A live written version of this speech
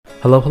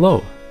Hello,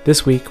 hello.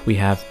 This week we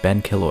have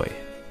Ben Killoy.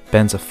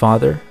 Ben's a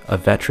father, a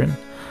veteran,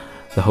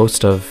 the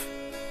host of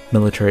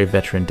Military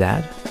Veteran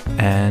Dad,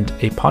 and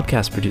a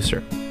podcast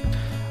producer.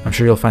 I'm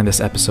sure you'll find this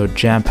episode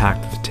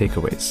jam-packed with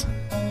takeaways.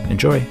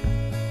 Enjoy.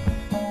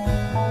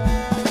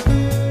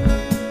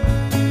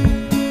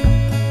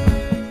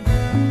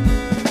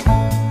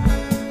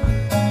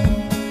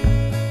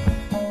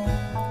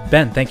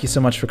 Ben, thank you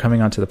so much for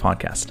coming onto the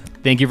podcast.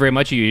 Thank you very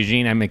much,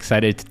 Eugene. I'm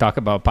excited to talk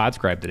about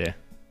Podscribe today.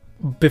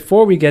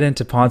 Before we get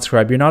into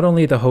Podscribe, you're not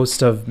only the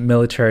host of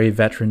Military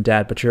Veteran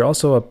Dad, but you're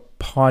also a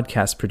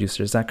podcast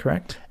producer. Is that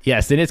correct?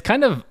 Yes, and it's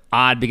kind of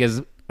odd because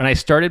when I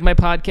started my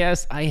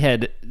podcast, I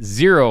had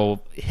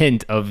zero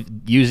hint of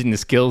using the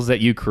skills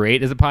that you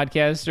create as a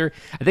podcaster.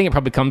 I think it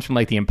probably comes from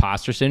like the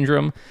imposter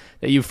syndrome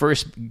that you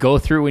first go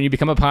through when you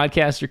become a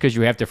podcaster, because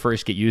you have to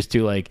first get used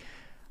to like,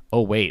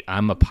 oh wait,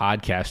 I'm a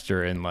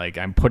podcaster and like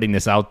I'm putting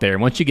this out there.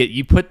 And once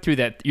you put through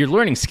that, you're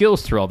learning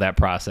skills through all that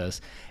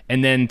process.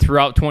 And then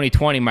throughout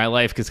 2020, my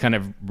life has kind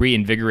of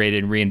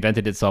reinvigorated and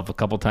reinvented itself a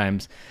couple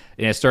times.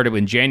 And it started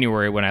in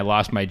January when I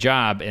lost my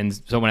job. And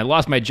so when I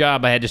lost my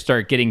job, I had to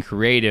start getting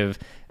creative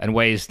and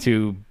ways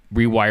to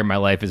rewire my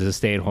life as a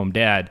stay-at-home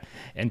dad.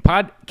 And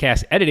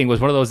podcast editing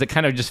was one of those that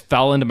kind of just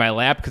fell into my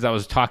lap because I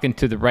was talking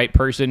to the right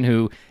person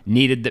who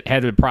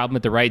had a problem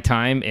at the right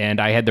time,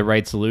 and I had the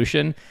right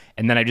solution.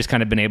 And then I just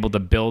kind of been able to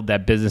build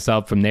that business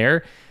out from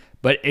there.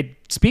 But it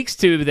speaks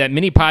to that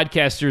many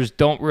podcasters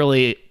don't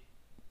really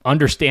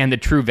understand the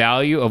true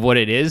value of what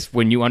it is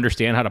when you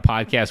understand how the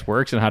podcast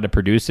works and how to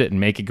produce it and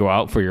make it go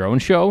out for your own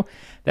show.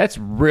 That's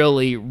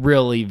really,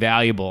 really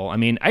valuable. I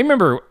mean, I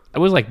remember it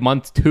was like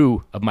month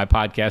 2 of my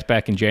podcast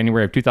back in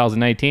January of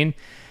 2019.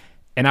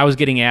 And I was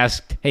getting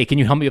asked, hey, can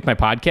you help me with my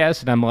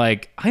podcast? And I'm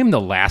like, I am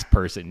the last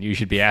person you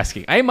should be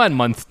asking. I am on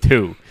month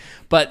 2.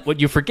 But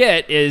what you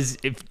forget is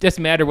it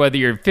doesn't matter whether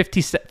you're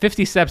 50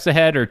 steps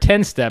ahead or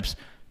 10 steps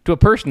to a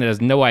person that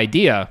has no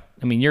idea.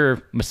 I mean,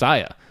 you're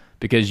Messiah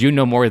because you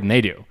know more than they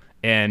do.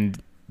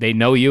 And they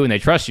know you and they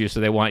trust you,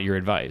 so they want your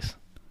advice.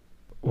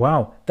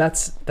 Wow,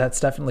 that's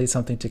definitely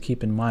something to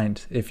keep in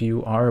mind. If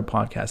you are a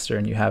podcaster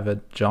and you have a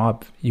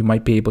job, you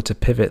might be able to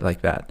pivot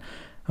like that.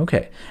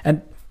 Okay,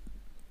 and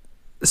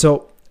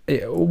so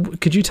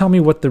could you tell me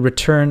what the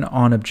return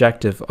on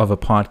objective of a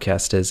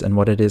podcast is and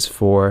what it is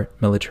for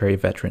Military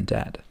Veteran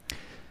Dad?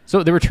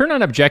 So the return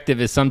on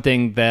objective is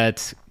something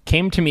that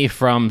came to me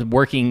from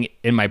working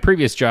in my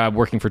previous job,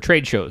 working for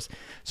trade shows.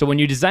 So when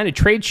you design a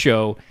trade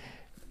show,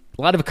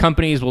 a lot of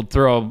companies will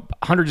throw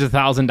hundreds of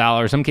thousands of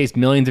dollars, some case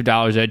millions of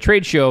dollars at a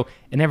trade show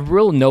and have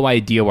real no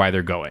idea why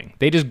they're going.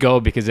 They just go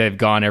because they've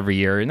gone every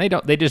year and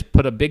they just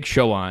put a big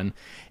show on.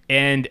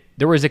 And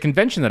there was a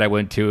convention that I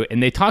went to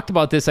and they talked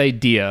about this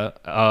idea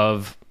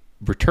of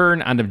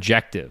return on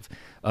objective,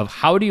 of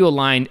how do you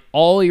align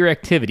all your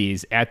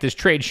activities at this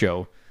trade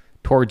show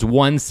towards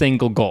one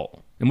single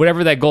goal. And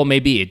whatever that goal may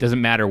be, it doesn't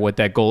matter what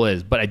that goal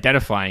is, but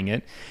identifying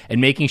it and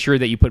making sure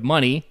that you put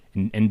money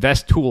and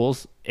invest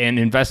tools and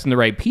invest in the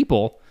right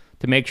people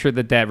to make sure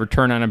that that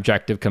return on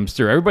objective comes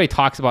through. Everybody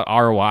talks about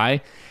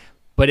ROI,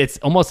 but it's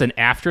almost an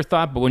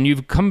afterthought. But when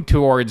you've come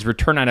towards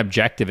return on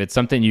objective, it's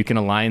something you can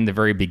align in the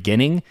very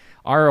beginning.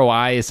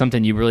 ROI is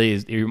something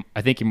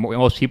I think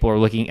most people are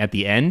looking at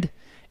the end,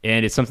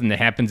 and it's something that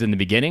happens in the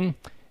beginning.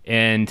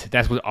 And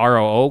that's what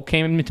ROO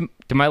came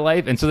into my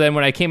life. And so then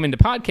when I came into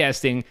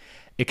podcasting,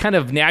 it kind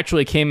of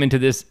naturally came into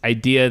this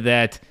idea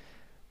that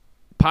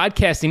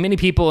podcasting, many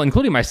people,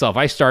 including myself,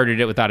 I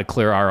started it without a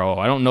clear ROO.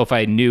 I don't know if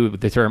I knew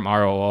the term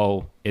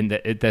ROO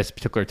at this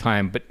particular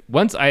time, but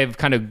once I've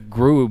kind of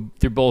grew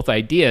through both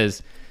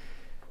ideas,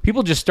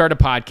 people just start a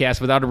podcast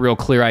without a real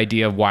clear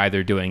idea of why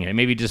they're doing it.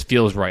 Maybe it just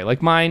feels right.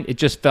 Like mine, it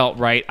just felt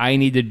right. I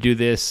needed to do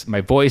this.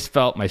 My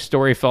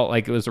story felt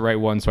like it was the right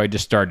one, so I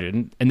just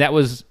started. And that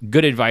was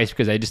good advice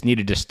because I just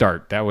needed to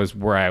start. That was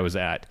where I was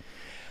at.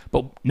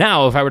 But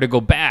now, if I were to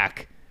go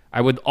back, I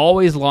would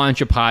always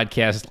launch a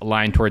podcast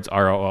aligned towards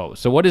ROO.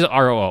 So what is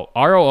ROO?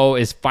 ROO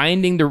is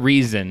finding the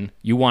reason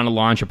you want to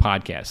launch a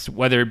podcast,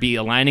 whether it be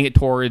aligning it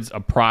towards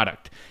a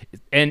product.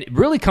 And it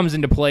really comes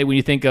into play when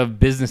you think of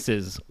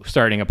businesses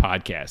starting a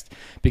podcast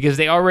because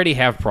they already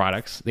have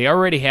products. They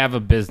already have a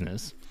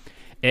business.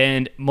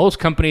 And most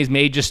companies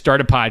may just start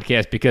a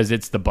podcast because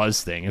it's the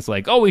buzz thing. It's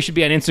like, oh, we should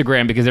be on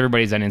Instagram because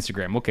everybody's on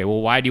Instagram. Okay,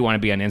 well, why do you want to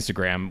be on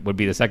Instagram would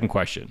be the second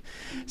question.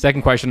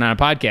 Second question on a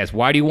podcast,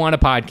 why do you want a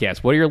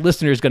podcast? What are your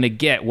listeners going to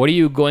get? What are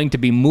you going to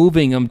be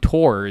moving them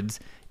towards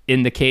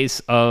in the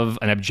case of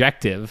an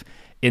objective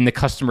in the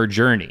customer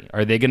journey?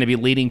 Are they going to be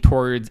leading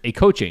towards a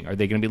coaching? Are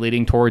they going to be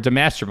leading towards a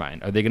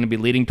mastermind? Are they going to be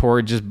leading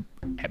towards just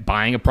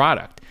buying a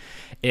product?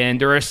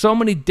 And there are so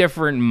many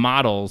different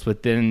models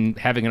within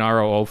having an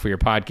ROO for your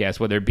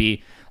podcast, whether it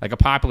be like a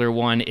popular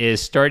one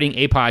is starting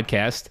a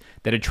podcast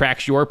that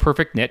attracts your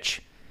perfect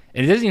niche.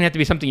 And it doesn't even have to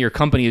be something your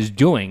company is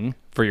doing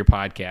for your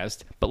podcast,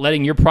 but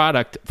letting your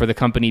product for the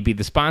company be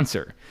the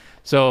sponsor.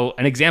 So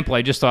an example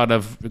I just thought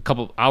of a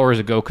couple hours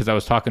ago because I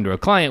was talking to a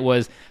client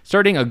was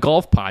starting a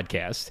golf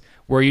podcast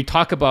where you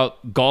talk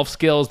about golf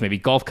skills, maybe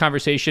golf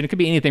conversation. It could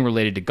be anything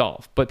related to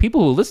golf. But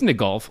people who listen to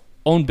golf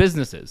own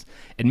businesses.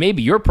 And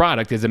maybe your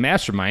product is a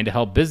mastermind to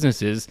help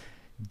businesses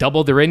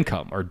double their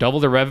income or double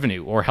their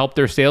revenue or help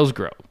their sales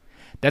grow.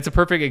 That's a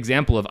perfect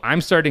example of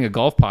I'm starting a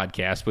golf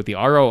podcast with the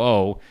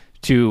ROO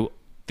to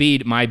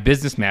feed my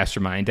business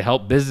mastermind to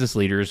help business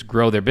leaders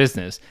grow their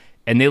business.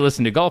 And they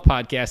listen to golf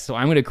podcasts, so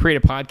I'm going to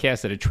create a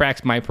podcast that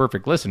attracts my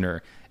perfect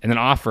listener and then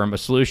offer them a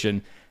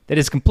solution that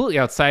is completely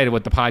outside of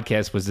what the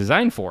podcast was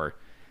designed for.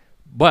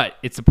 But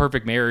it's the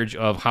perfect marriage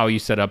of how you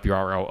set up your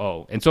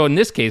ROO. And so in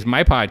this case,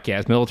 my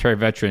podcast, Military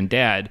Veteran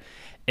Dad,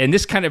 and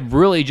this kind of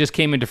really just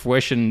came into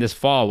fruition this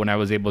fall when I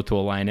was able to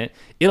align it.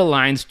 It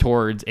aligns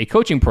towards a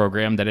coaching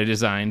program that I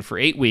designed for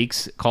 8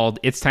 weeks called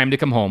It's Time to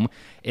Come Home.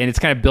 And it's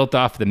kind of built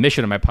off the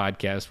mission of my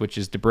podcast, which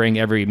is to bring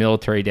every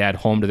military dad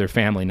home to their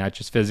family, not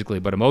just physically,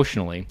 but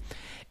emotionally.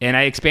 And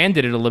I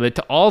expanded it a little bit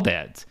to all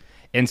dads.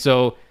 And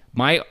so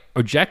my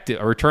objective,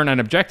 or return on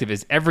objective,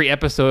 is every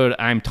episode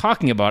I am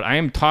talking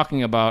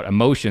about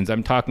emotions.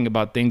 I'm talking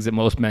about things that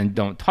most men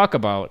don't talk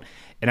about.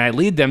 And I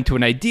lead them to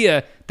an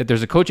idea that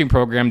there's a coaching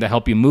program to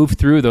help you move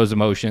through those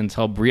emotions,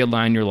 help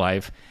realign your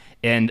life,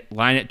 and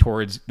line it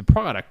towards the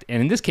product.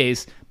 And in this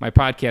case, my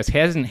podcast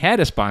hasn't had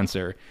a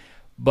sponsor,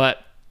 but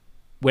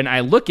when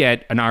I look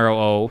at an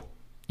ROO,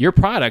 your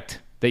product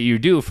that you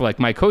do for like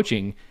my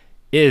coaching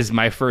is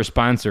my first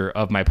sponsor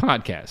of my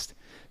podcast.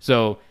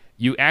 So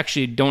you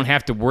actually don't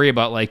have to worry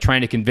about like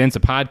trying to convince a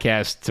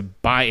podcast to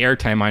buy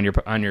airtime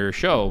on your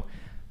show.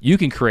 You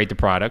can create the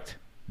product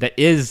that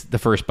is the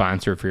first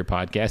sponsor for your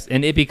podcast,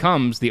 and it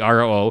becomes the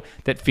ROO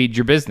that feeds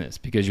your business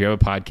because you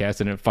have a podcast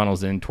and it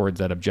funnels in towards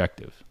that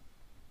objective.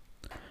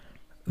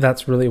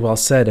 That's really well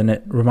said, and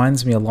it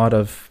reminds me a lot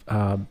of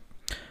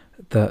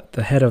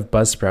the head of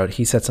Buzzsprout.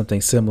 He said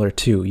something similar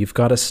too. You've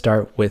got to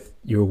start with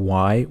your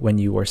why when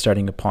you are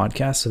starting a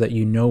podcast so that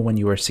you know when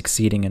you are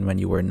succeeding and when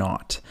you are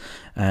not.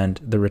 And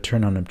the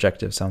return on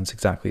objective sounds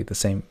exactly the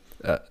same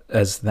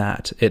as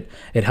that.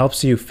 It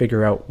helps you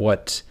figure out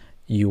what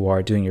you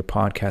are doing your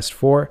podcast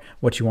for,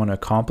 what you want to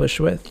accomplish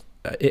with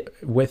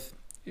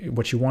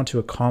what you want to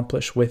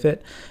accomplish with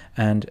it,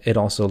 and it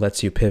also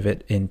lets you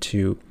pivot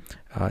into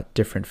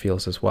different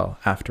fields as well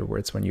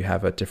afterwards when you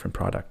have a different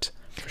product,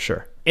 for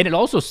sure. And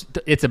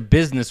it's a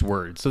business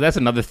word. So that's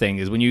another thing,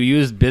 is when you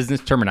use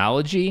business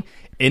terminology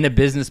in a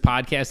business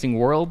podcasting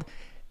world,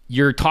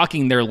 you're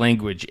talking their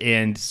language.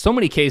 And so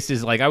many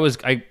cases, like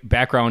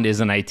background is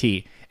in IT.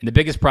 And the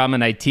biggest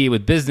problem in IT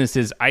with business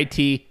is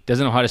IT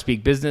doesn't know how to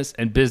speak business,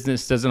 and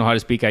business doesn't know how to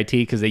speak IT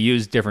because they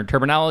use different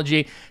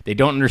terminology. They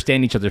don't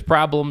understand each other's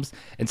problems.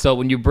 And so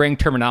when you bring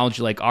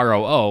terminology like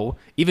ROO,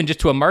 even just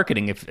to a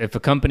marketing, if a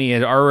company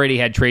had already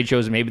had trade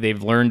shows and maybe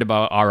they've learned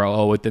about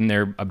ROO within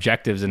their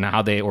objectives and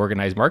how they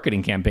organize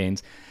marketing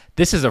campaigns,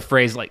 this is a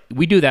phrase like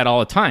we do that all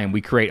the time.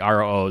 We create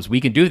ROOs.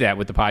 We can do that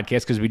with the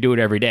podcast because we do it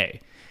every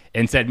day.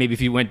 Instead, maybe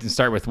if you went and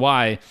start with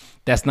why,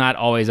 that's not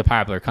always a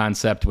popular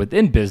concept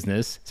within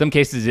business. Some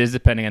cases it is,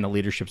 depending on the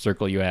leadership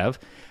circle you have,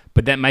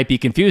 but that might be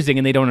confusing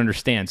and they don't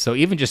understand. So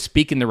even just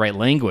speaking the right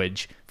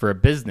language for a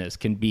business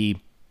can be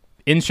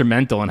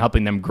instrumental in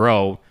helping them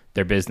grow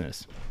their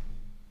business.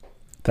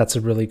 That's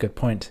a really good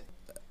point.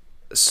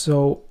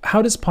 So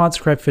how does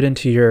Podscribe fit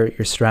into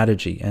your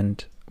strategy,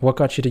 and what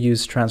got you to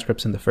use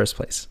transcripts in the first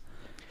place?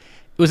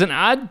 It was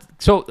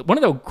so one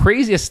of the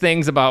craziest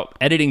things about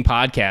editing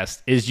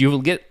podcasts is you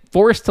will get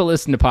forced to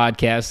listen to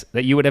podcasts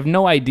that you would have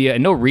no idea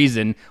and no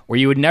reason, or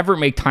you would never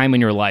make time in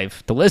your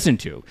life to listen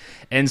to.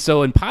 And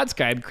so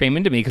Podscribe came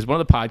into me because one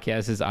of the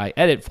podcasts I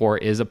edit for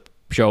is a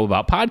show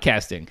about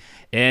podcasting.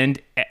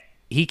 And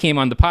he came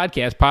on the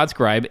podcast,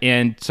 Podscribe,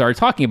 and started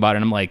talking about it.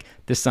 And I'm like,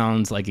 this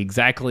sounds like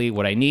exactly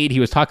what I need. He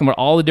was talking about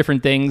all the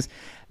different things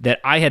that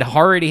I had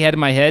already had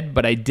in my head,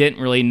 but I didn't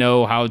really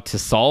know how to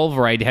solve,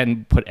 or I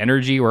hadn't put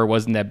energy, or it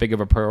wasn't that big of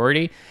a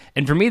priority.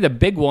 And for me, the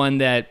big one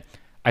that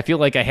I feel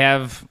like I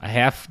have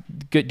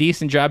a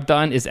decent job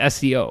done is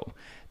SEO.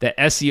 That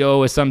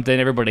SEO is something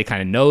everybody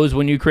kind of knows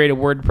when you create a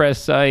WordPress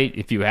site.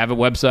 If you have a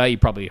website, you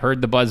probably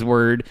heard the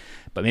buzzword,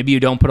 but maybe you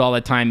don't put all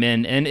that time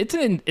in. And it's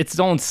its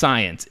own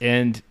science.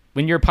 And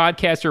when you're a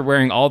podcaster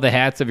wearing all the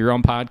hats of your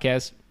own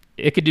podcast,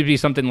 it could be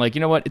something like,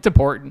 you know what, it's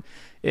important.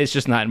 It's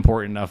just not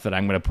important enough that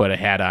I'm going to put a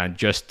hat on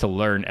just to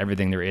learn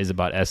everything there is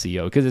about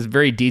SEO, because it's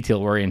very detail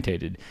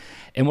orientated.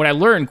 And what I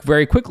learned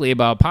very quickly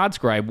about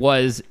Podscribe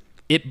was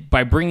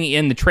by bringing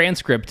in the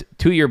transcript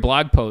to your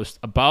blog post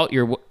about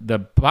the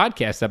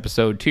podcast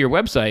episode to your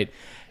website,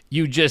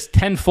 you just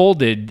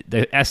tenfolded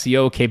the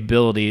SEO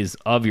capabilities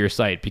of your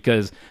site,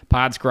 because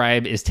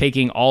Podscribe is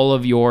taking all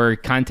of your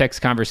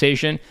context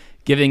conversation,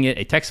 giving it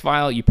a text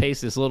file. You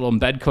paste this little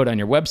embed code on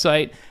your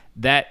website.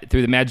 That,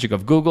 through the magic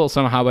of Google,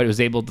 somehow I was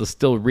able to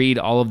still read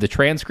all of the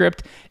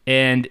transcript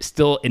and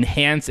still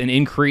enhance and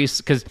increase.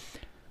 Because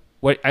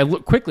what I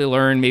quickly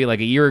learned maybe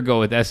like a year ago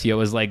with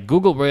SEO is like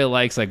Google really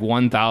likes like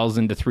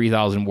 1,000 to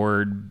 3,000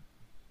 word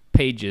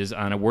pages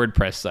on a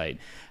WordPress site.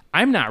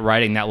 I'm not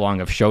writing that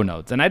long of show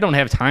notes, and I don't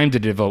have time to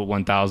devote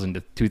 1,000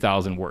 to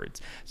 2,000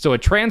 words. So a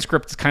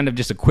transcript is kind of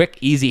just a quick,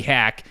 easy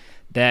hack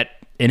that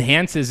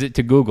enhances it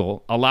to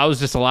Google, allows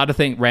just a lot of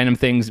random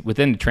things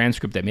within the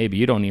transcript that maybe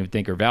you don't even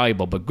think are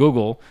valuable, but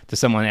Google, to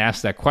someone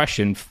asks that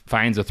question,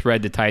 finds a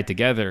thread to tie it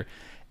together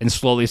and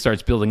slowly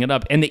starts building it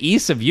up. And the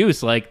ease of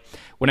use, like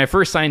when I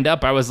first signed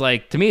up, I was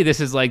like, to me,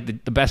 this is like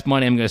the best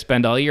money I'm going to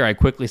spend all year. I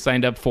quickly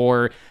signed up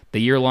for the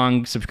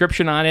year-long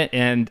subscription on it,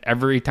 and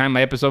every time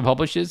my episode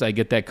publishes, I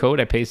get that code,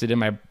 I paste it in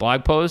my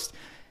blog post,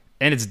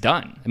 and it's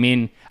done. I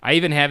mean, I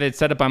even have it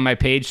set up on my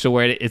page so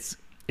where it's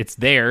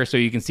there so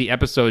you can see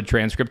episode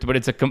transcript, but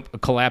it's a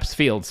collapsed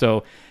field.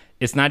 So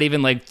it's not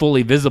even like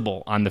fully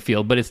visible on the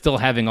field, but it's still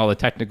having all the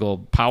technical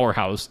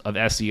powerhouse of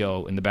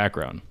SEO in the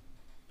background.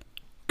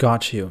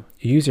 Got you.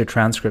 You use your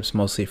transcripts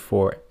mostly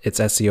for its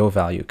SEO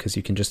value because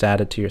you can just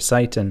add it to your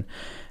site and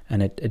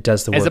it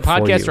does the work for you.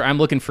 As a podcaster, I'm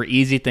looking for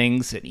easy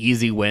things and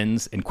easy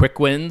wins and quick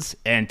wins.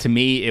 And to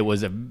me, it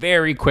was a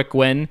very quick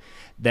win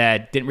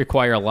that didn't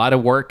require a lot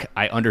of work.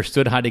 I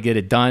understood how to get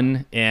it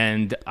done,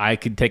 and I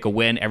could take a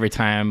win every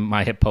time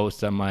I hit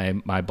post on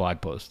my blog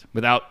post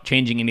without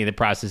changing any of the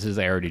processes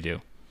I already do.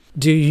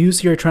 Do you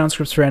use your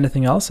transcripts for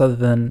anything else other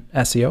than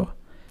SEO?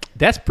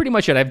 That's pretty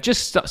much it. I've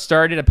just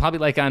started. I'm probably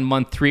like on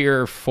month 3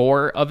 or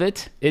 4 of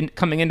it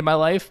coming into my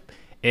life.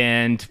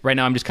 And right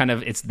now I'm just kind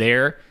of, it's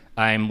there.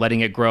 I'm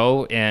letting it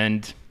grow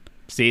and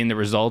seeing the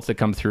results that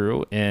come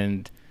through.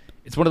 And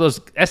it's one of those,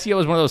 SEO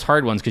is one of those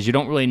hard ones because you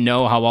don't really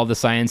know how all the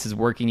science is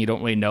working. You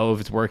don't really know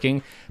if it's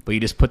working, but you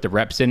just put the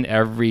reps in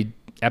every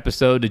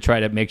episode to try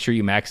to make sure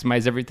you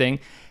maximize everything.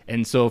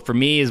 And so for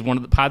me,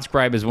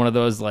 Podscribe is one of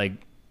those like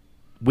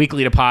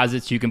weekly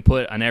deposits you can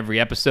put on every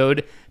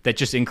episode that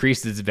just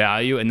increases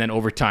value. And then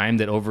over time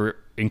that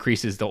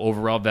increases the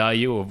overall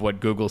value of what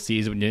Google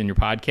sees when you're in your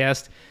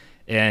podcast.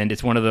 And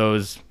it's one of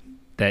those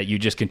that you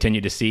just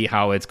continue to see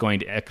how it's going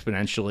to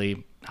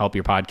exponentially help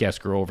your podcast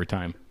grow over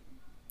time.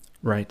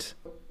 Right.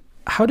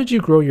 How did you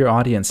grow your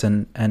audience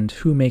and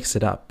who makes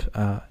it up?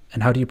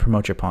 And how do you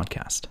promote your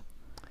podcast?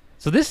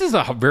 So this is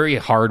a very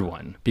hard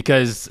one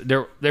because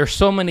there's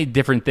so many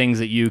different things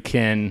that you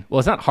can, well,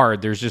 it's not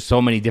hard. There's just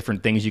so many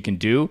different things you can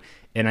do.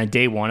 And on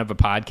day one of a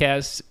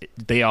podcast,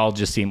 they all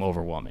just seem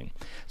overwhelming.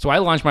 So I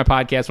launched my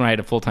podcast when I had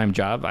a full-time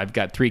job. I've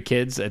got 3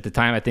 kids. At the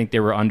time, I think they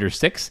were under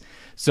 6.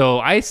 So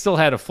I still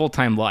had a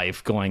full-time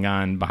life going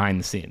on behind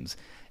the scenes.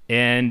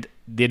 And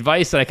the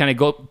advice that I kind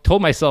of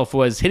told myself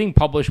was hitting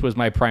publish was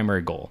my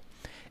primary goal.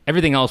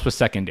 Everything else was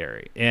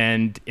secondary.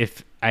 And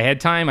if I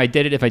had time, I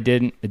did it. If I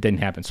didn't, it didn't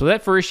happen. So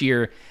that first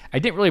year, I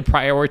didn't really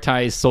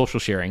prioritize social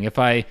sharing. If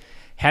I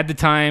had the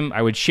time,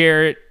 I would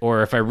share it.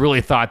 Or if I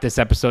really thought this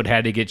episode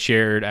had to get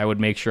shared, I would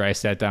make sure I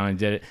sat down and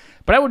did it.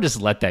 But I would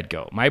just let that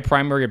go. My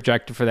primary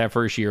objective for that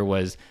first year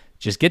was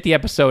just get the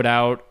episode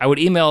out. I would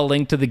email a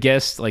link to the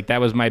guest. Like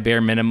that was my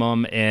bare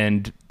minimum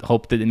and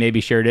hope that they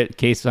maybe shared it. In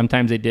case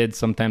sometimes they did,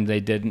 sometimes they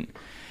didn't.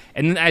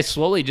 And then I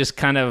slowly just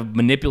kind of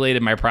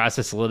manipulated my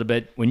process a little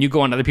bit. When you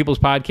go on other people's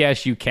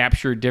podcasts, you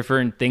capture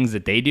different things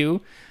that they do.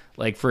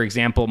 Like, for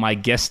example, my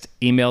guest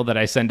email that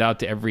I send out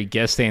to every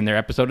guest saying their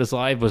episode is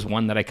live was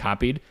one that I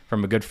copied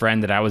from a good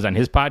friend that I was on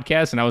his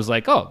podcast. And I was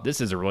like, oh,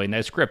 this is a really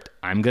nice script.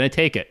 I'm going to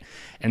take it.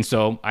 And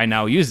so I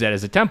now use that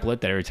as a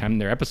template that every time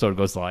their episode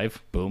goes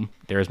live, boom,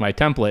 there's my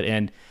template.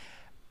 And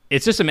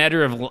it's just a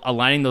matter of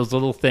aligning those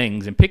little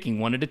things and picking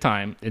one at a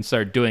time and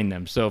start doing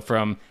them. So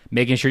from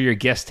making sure your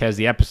guest has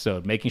the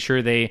episode, making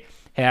sure they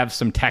have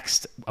some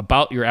text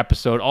about your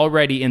episode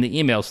already in the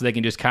email so they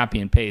can just copy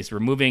and paste,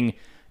 removing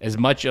as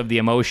much of the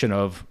emotion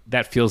of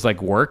that feels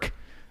like work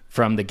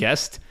from the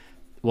guest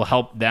will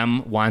help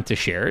them want to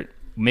share it,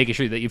 making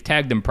sure that you've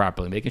tagged them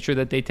properly, making sure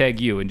that they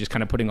tag you, and just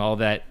kind of putting all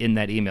that in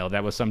that email.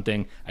 That was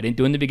something I didn't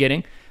do in the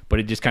beginning, but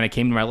it just kind of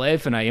came to my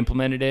life and I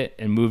implemented it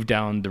and moved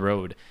down the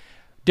road.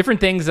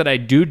 Different things that I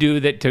do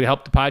that to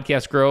help the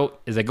podcast grow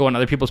is I go on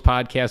other people's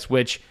podcasts,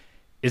 which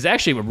is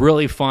actually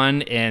really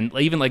fun. And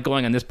even like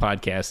going on this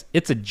podcast,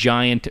 it's a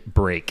giant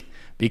break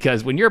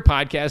because when you're a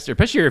podcaster,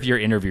 especially if you're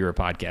an interviewer or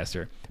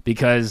podcaster,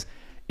 because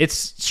it's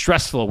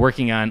stressful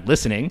working on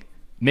listening,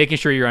 making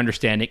sure you're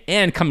understanding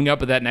and coming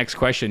up with that next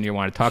question you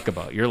want to talk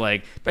about. You're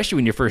like, especially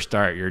when you first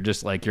start, you're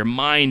just like, your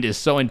mind is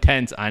so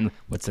intense on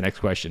what's the next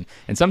question.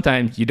 And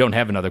sometimes you don't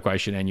have another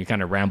question and you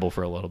kind of ramble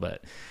for a little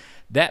bit.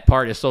 That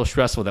part is so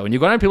stressful that when you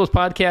go on people's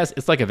podcasts,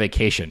 it's like a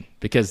vacation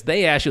because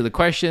they ask you the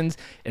questions.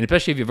 And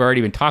especially if you've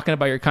already been talking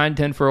about your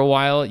content for a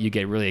while, you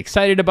get really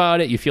excited about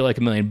it. You feel like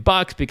 $1 million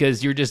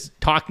because you're just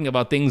talking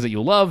about things that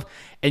you love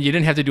and you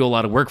didn't have to do a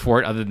lot of work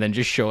for it other than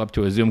just show up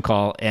to a Zoom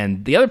call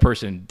and the other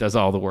person does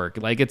all the work.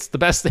 Like it's the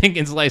best thing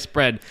in sliced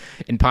bread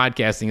in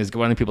podcasting is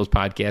going on people's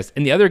podcasts.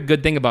 And the other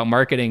good thing about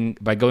marketing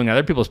by going on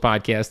other people's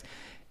podcasts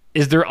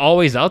is they're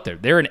always out there.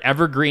 They're an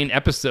evergreen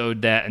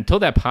episode that until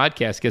that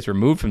podcast gets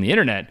removed from the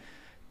internet,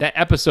 that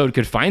episode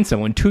could find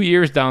someone 2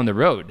 years down the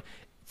road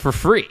for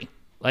free.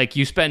 Like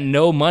you spend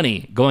no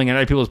money going on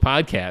other people's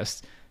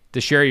podcasts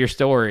to share your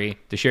story,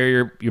 to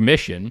share your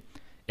mission,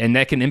 and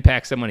that can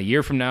impact someone a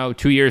year from now,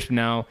 2 years from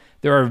now.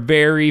 There are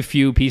very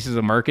few pieces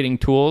of marketing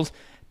tools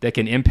that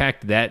can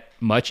impact that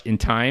much in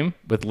time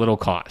with little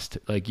cost.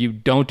 Like you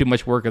don't do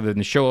much work other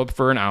than show up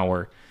for an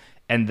hour,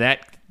 and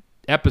that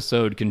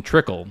episode can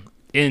trickle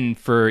in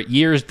for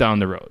years down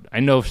the road. I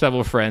know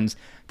several friends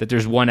that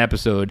there's one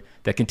episode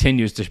that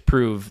continues to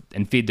prove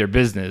and feed their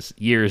business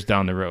years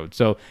down the road.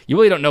 So you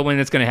really don't know when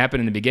it's going to happen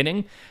in the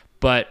beginning,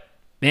 but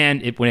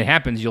man, when it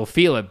happens, you'll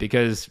feel it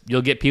because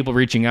you'll get people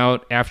reaching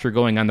out after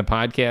going on the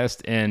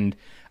podcast. And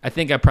I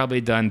think I've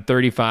probably done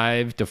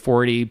 35 to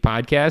 40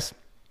 podcasts.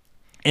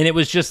 And it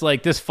was just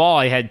like this fall,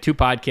 I had 2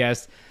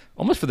 podcasts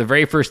almost for the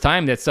very first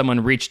time that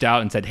someone reached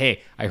out and said,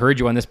 hey, I heard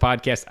you on this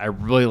podcast. I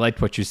really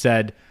liked what you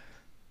said.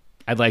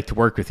 I'd like to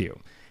work with you.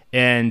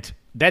 And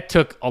that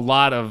took a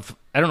lot of,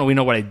 I don't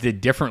know what I did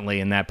differently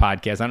in that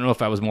podcast. I don't know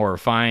if I was more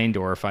refined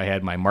or if I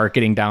had my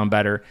marketing down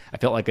better. I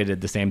felt like I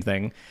did the same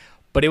thing,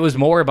 but it was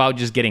more about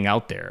just getting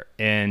out there.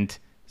 And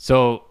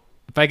so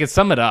if I could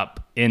sum it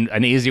up in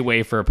an easy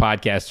way for a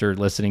podcaster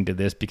listening to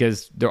this,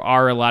 because there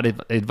are a lot of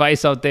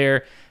advice out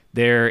there.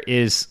 There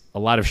is a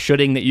lot of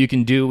shoulding that you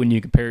can do when you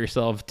compare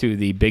yourself to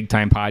the big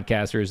time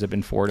podcasters that have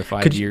been 4 to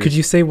 5 years. Could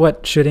you say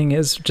what shoulding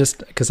is? Just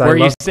because I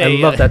love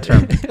that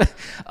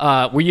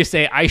term. Where you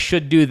say, I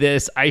should do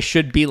this, I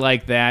should be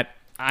like that.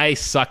 I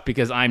suck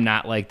because I'm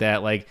not like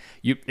that. Like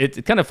it's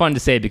kind of fun to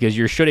say because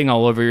you're shitting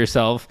all over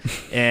yourself,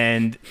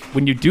 and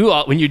when you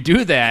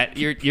do that,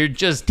 you're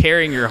just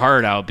tearing your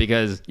heart out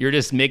because you're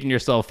just making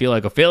yourself feel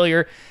like a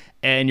failure,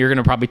 and you're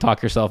gonna probably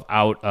talk yourself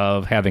out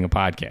of having a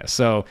podcast.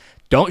 So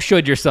don't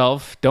should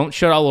yourself, don't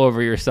shit all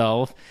over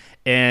yourself,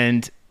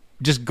 and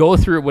just go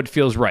through what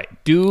feels right.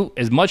 Do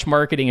as much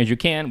marketing as you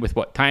can with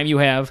what time you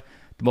have.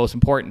 The most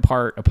important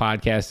part of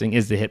podcasting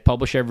is to hit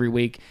publish every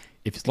week.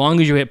 If as long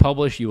as you hit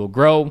publish, you will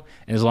grow.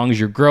 And as long as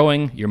you're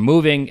growing, you're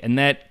moving. And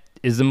that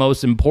is the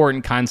most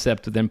important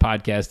concept within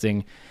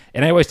podcasting.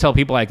 And I always tell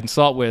people I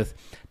consult with,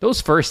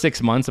 those first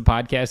 6 months of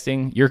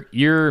podcasting,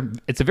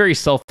 it's a very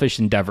selfish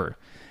endeavor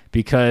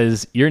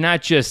because you're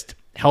not just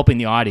helping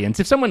the audience.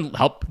 If someone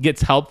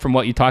gets help from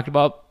what you talked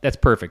about, that's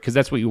perfect because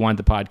that's what you want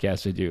the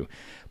podcast to do.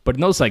 But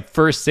in those like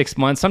first 6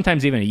 months,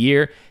 sometimes even a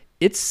year,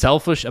 it's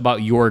selfish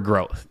about your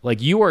growth.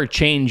 Like you are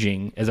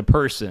changing as a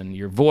person,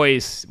 your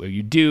voice, what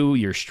you do,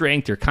 your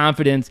strength, your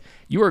confidence.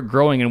 You are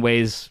growing in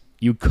ways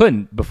you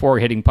couldn't before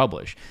hitting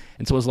publish.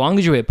 And so as long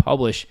as you hit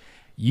publish,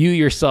 you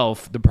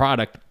yourself, the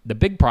product, the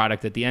big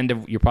product at the end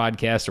of your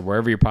podcast or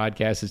wherever your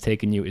podcast is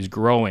taking you is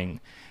growing.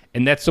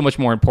 And that's so much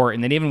more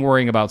important than even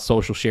worrying about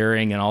social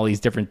sharing and all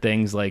these different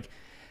things. Like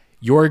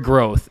your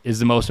growth is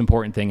the most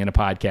important thing in a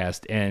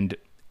podcast. And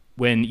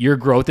when your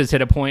growth has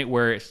hit a point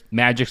where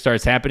magic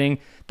starts happening,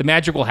 the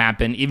magic will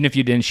happen even if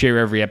you didn't share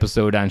every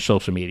episode on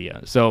social media.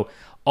 So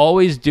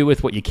always do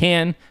with what you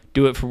can,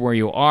 do it from where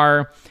you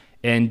are,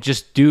 and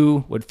just do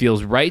what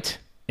feels right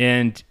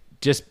and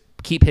just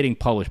keep hitting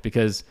publish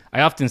because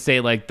I often say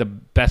like the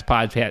best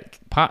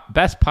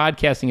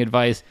podcasting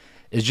advice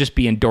is just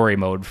be in Dory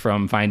mode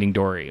from Finding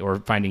Dory or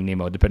Finding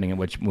Nemo, depending on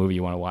which movie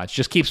you want to watch.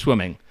 Just keep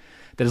swimming.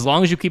 That as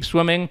long as you keep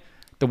swimming,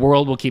 the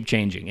world will keep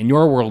changing and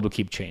your world will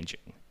keep changing.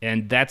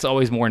 And that's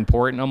always more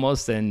important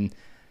almost than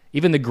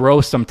even the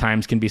growth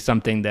sometimes can be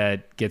something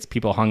that gets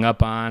people hung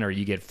up on or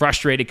you get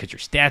frustrated because your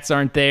stats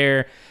aren't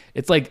there.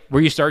 It's like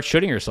where you start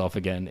shooting yourself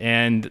again.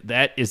 And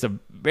that is a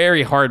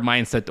very hard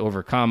mindset to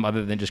overcome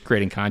other than just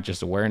creating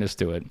conscious awareness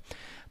to it.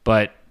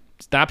 But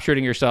stop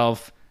shooting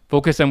yourself,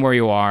 focus on where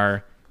you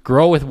are,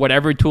 grow with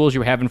whatever tools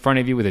you have in front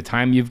of you with the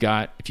time you've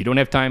got. If you don't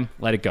have time,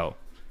 let it go.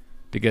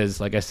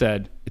 Because like I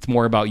said, it's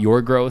more about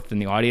your growth than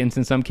the audience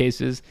in some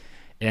cases.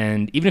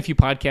 And even if you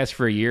podcast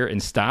for a year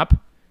and stop,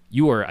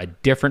 you are a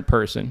different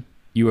person.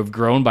 You have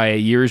grown by a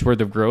year's worth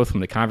of growth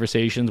from the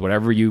conversations,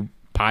 whatever you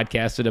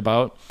podcasted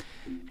about.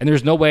 And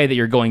there's no way that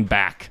you're going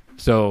back.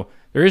 So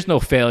there is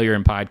no failure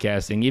in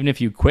podcasting. Even if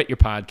you quit your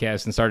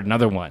podcast and start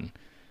another one,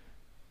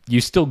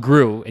 you still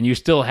grew and you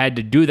still had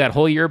to do that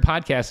whole year of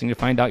podcasting to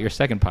find out your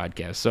second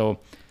podcast. So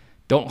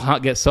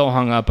don't get so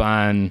hung up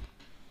on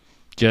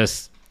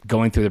just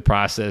going through the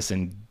process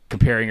and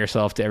comparing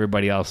yourself to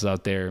everybody else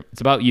out there.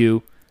 It's about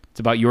you. It's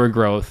about your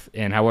growth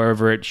and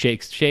however it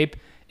shakes shape,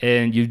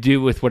 and you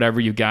do with whatever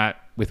you got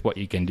with what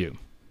you can do.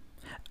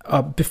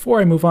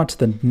 Before I move on to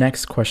the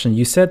next question,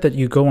 you said that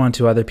you go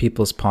onto other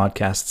people's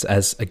podcasts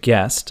as a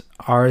guest.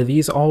 Are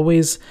these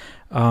always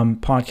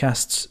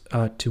podcasts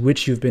to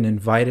which you've been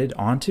invited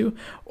onto,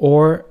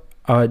 or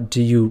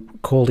do you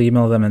cold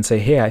email them and say,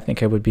 hey, I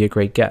think I would be a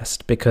great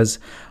guest? Because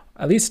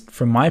at least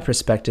from my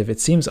perspective, it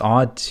seems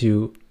odd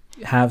to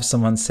have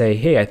someone say,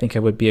 hey, I think I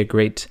would be a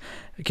great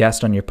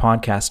guest on your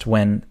podcast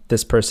when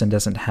this person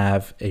doesn't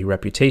have a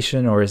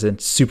reputation or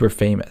isn't super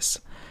famous.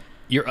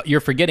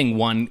 You're forgetting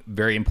one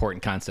very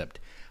important concept.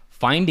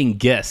 Finding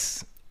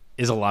guests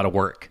is a lot of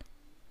work.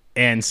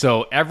 And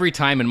so every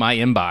time in my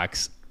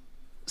inbox,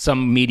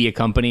 some media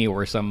company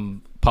or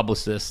some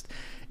publicist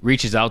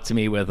reaches out to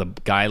me with a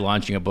guy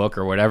launching a book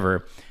or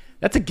whatever,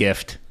 that's a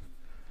gift.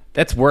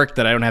 That's work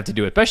that I don't have to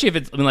do, especially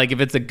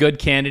if it's a good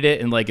candidate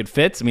and like it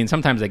fits. I mean,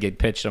 sometimes I get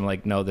pitched. I'm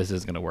like, no, this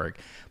isn't going to work.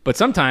 But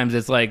sometimes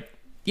it's like,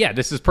 yeah,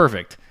 this is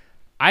perfect.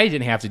 I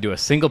didn't have to do a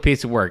single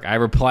piece of work. I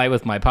reply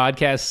with my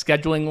podcast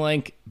scheduling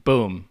link,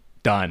 boom,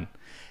 done.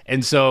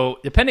 And so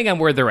depending on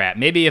where they're at,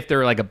 maybe if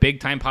they're like a big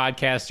time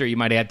podcaster, you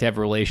might have to have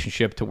a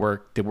relationship to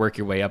work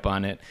your way up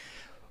on it.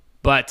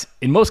 But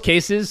in most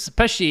cases,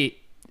 especially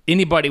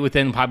anybody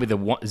within probably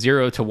the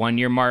 0 to 1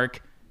 year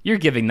mark, you're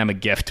giving them a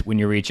gift when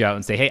you reach out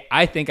and say, hey,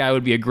 I think I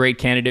would be a great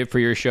candidate for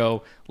your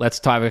show. Let's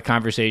talk a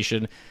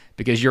conversation,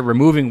 because you're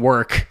removing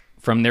work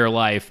from their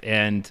life.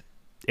 And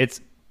it's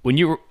when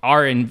you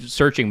are in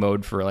searching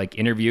mode for like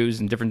interviews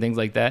and different things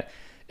like that,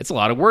 it's a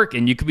lot of work,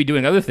 and you could be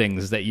doing other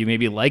things that you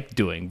maybe like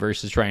doing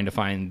versus trying to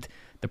find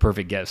the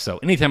perfect guest. So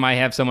anytime I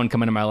have someone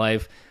come into my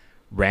life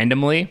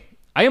randomly,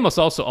 I almost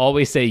also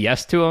always say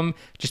yes to them,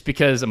 just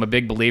because I'm a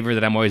big believer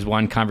that I'm always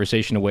one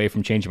conversation away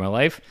from changing my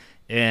life.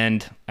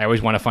 And I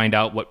always want to find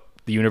out what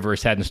the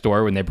universe had in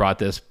store when they brought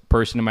this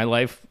person in my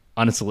life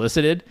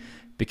unsolicited,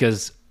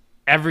 because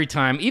every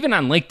time, even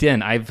on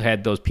LinkedIn, I've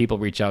had those people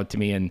reach out to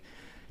me and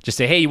just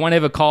say, hey, you want to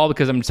have a call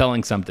because I'm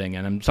selling something?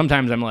 And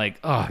sometimes I'm like,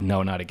 oh,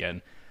 no, not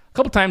again. A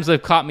couple times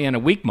they've caught me on a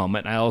weak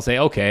moment, and I'll say,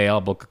 okay,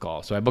 I'll book a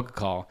call. So I book a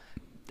call.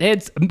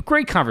 It's a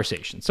great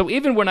conversation. So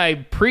even when I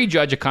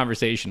prejudge a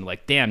conversation,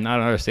 like, damn, not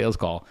another sales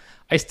call,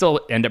 I still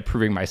end up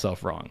proving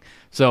myself wrong.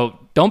 So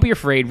don't be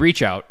afraid.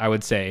 Reach out, I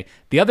would say.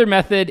 The other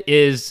method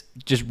is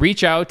just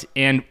reach out,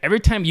 and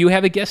every time you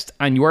have a guest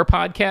on your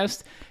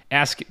podcast,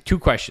 ask 2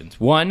 questions.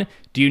 1,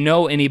 do you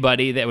know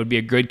anybody that would be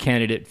a good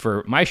candidate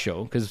for my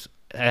show? Because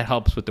that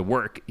helps with the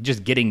work,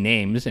 just getting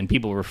names and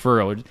people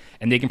referred,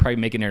 and they can probably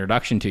make an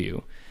introduction to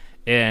you.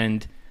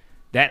 And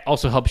that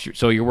also helps your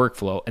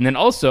workflow. And then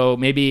also,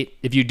 maybe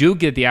if you do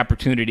get the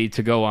opportunity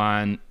to go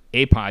on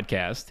a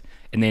podcast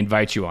and they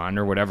invite you on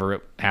or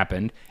whatever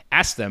happened,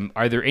 ask them,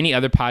 are there any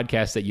other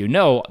podcasts that you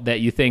know that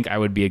you think I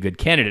would be a good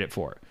candidate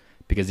for?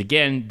 Because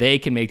again, they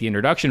can make the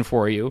introduction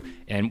for you.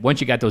 And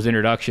once you got those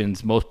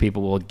introductions, most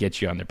people will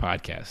get you on their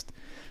podcast.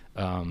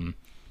 And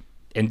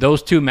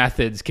those 2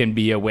 methods can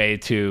be a way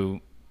to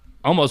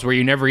almost where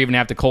you never even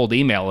have to cold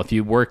email if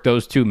you work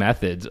those 2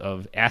 methods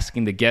of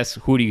asking the guests,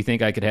 who do you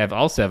think I could have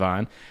Alsev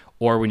on?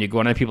 Or when you go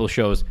on other people's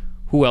shows,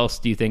 who else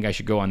do you think I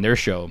should go on their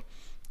show?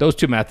 Those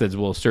 2 methods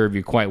will serve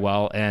you quite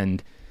well.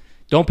 And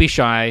don't be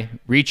shy.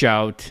 Reach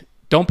out.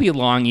 Don't be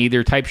long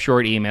either. Type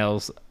short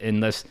emails,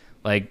 unless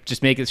like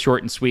just make it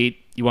short and sweet.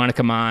 You want to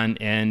come on.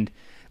 And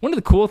one of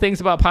the cool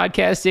things about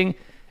podcasting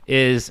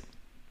is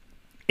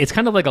it's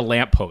kind of like a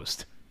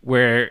lamppost,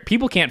 where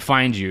people can't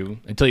find you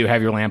until you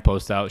have your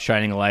lamppost out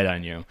shining a light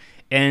on you.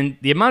 And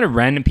the amount of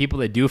random people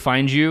that do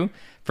find you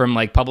from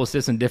like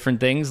publicists and different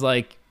things,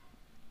 like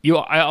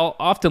I'll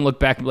often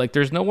look back and be like,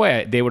 there's no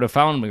way they would have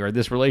found me, or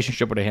this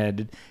relationship would have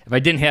ended if I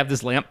didn't have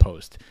this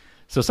lamppost.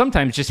 So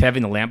sometimes just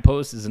having the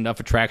lamppost is enough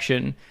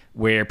attraction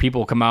where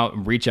people will come out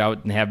and reach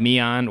out and have me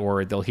on,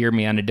 or they'll hear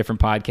me on a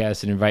different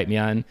podcast and invite me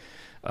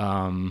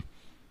on.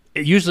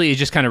 It usually is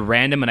just kind of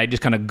random, and I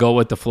just kind of go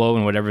with the flow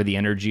and whatever the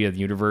energy of the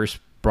universe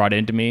brought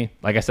into me.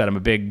 Like I said,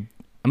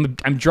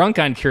 I'm drunk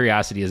on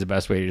curiosity is the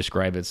best way to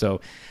describe it.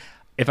 So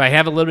if I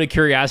have a little bit of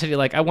curiosity,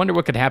 like I wonder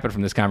what could happen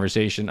from this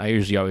conversation, I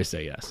usually always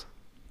say yes.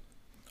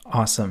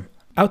 Awesome.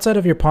 Outside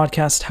of your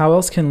podcast, how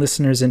else can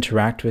listeners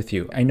interact with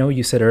you? I know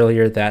you said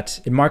earlier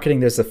that in marketing,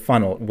 there's a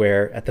funnel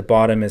where at the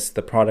bottom is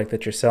the product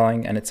that you're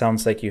selling. And it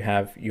sounds like you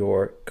have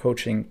your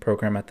coaching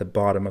program at the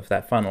bottom of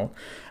that funnel.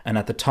 And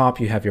at the top,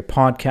 you have your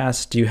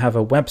podcast. Do you have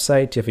a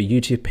website? Do you have a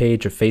YouTube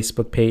page, a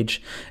Facebook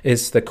page?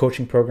 Is the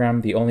coaching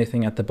program the only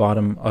thing at the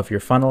bottom of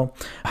your funnel?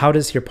 How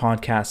does your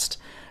podcast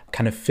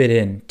kind of fit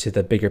into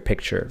the bigger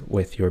picture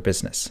with your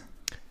business?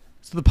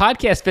 So the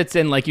podcast fits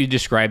in like you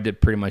described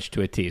it pretty much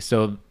to a T.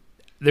 So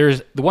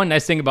there's the one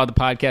nice thing about the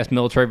podcast,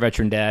 Military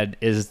Veteran Dad,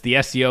 is the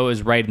SEO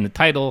is right in the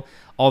title.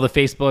 All the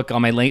Facebook, all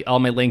my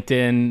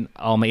LinkedIn,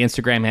 all my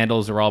Instagram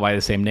handles are all by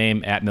the same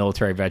name, at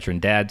Military Veteran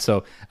Dad.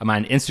 So I'm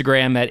on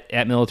Instagram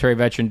at Military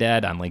Veteran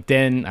Dad, on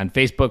LinkedIn, on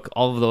Facebook,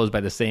 all of those by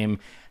the same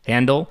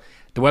handle.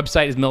 The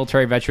website is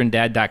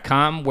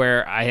militaryveterandad.com,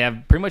 where I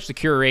have pretty much the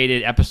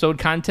curated episode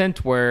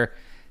content, where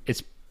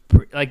it's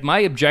like my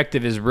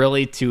objective is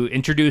really to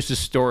introduce a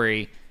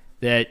story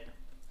that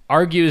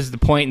argues the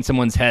point in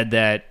someone's head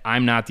that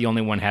I'm not the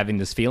only one having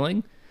this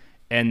feeling,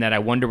 and that I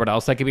wonder what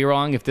else I could be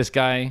wrong if this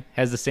guy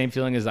has the same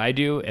feeling as I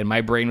do, and my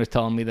brain was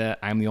telling me that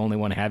I'm the only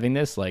one having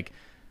this. Like,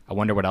 I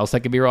wonder what else I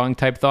could be wrong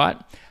type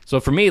thought.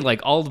 So for me, like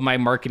all of my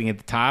marketing at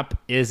the top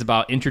is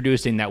about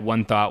introducing that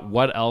one thought,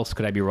 what else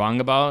could I be wrong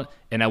about?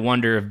 And I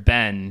wonder if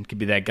Ben could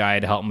be that guy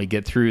to help me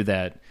get through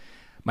that.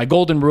 My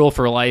golden rule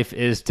for life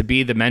is to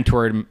be the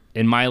mentor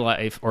in my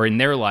life or in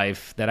their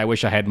life that I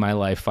wish I had in my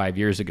life 5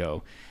 years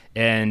ago.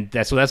 And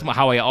that's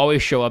how I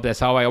always show up. That's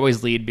how I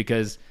always lead,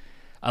 because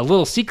a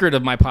little secret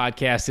of my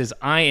podcast is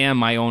I am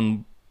my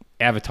own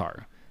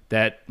avatar.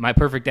 That my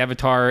perfect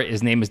avatar,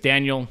 his name is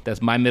Daniel. That's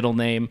my middle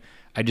name.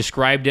 I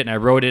described it and I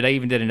wrote it. I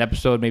even did an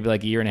episode maybe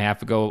like a year and a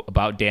half ago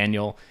about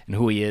Daniel and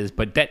who he is.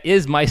 But that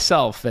is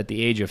myself at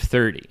the age of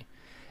 30.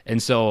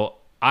 And so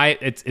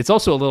it's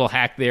also a little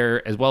hack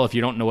there as well. If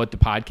you don't know what the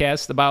podcast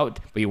is about,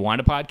 but you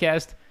want a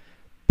podcast,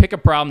 pick a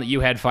problem that you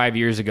had 5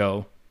 years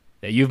ago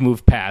that you've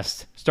moved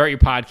past, start your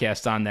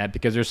podcast on that,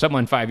 because there's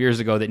someone 5 years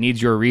ago that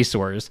needs your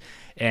resource,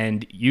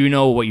 and you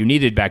know what you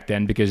needed back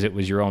then because it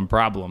was your own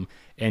problem,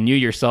 and you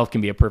yourself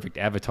can be a perfect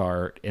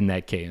avatar in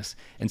that case.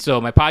 And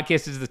so my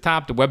podcast is the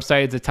top, the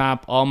website is the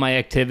top, all my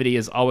activity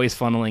is always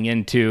funneling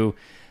into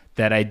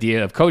that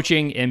idea of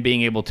coaching and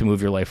being able to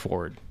move your life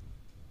forward.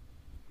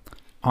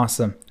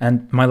 Awesome.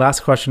 And my last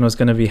question was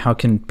going to be, how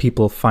can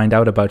people find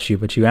out about you?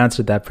 But you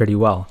answered that pretty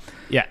well.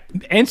 Yeah.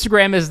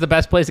 Instagram is the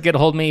best place to get a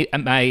hold of me.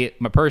 My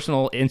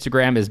personal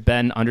Instagram is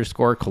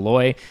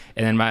Ben_Killoy.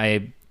 And then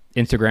my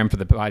Instagram for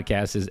the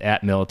podcast is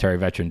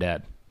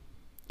 @MilitaryVeteranDad.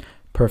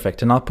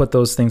 Perfect. And I'll put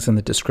those things in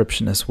the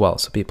description as well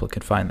so people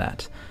can find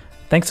that.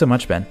 Thanks so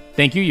much, Ben.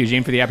 Thank you,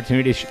 Eugene, for the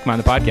opportunity to come on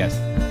the podcast.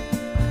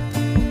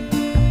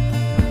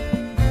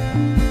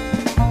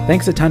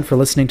 Thanks a ton for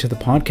listening to the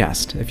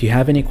podcast. If you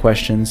have any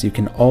questions, you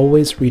can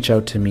always reach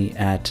out to me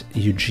at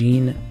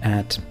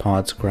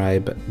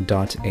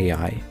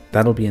eugene@podscribe.ai.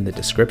 That'll be in the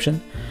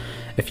description.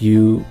 If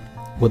you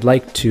would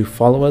like to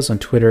follow us on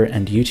Twitter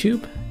and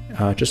YouTube,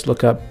 just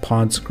look up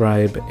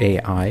Podscribe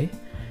AI.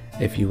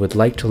 If you would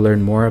like to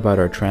learn more about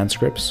our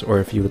transcripts, or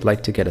if you would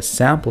like to get a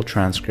sample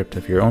transcript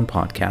of your own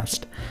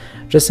podcast,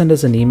 just send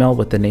us an email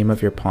with the name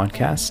of your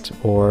podcast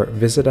or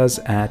visit us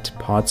at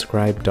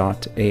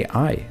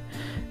podscribe.ai.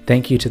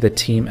 Thank you to the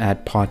team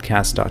at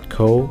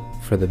podcast.co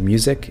for the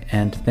music,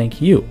 and thank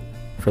you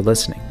for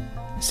listening.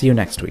 See you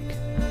next week.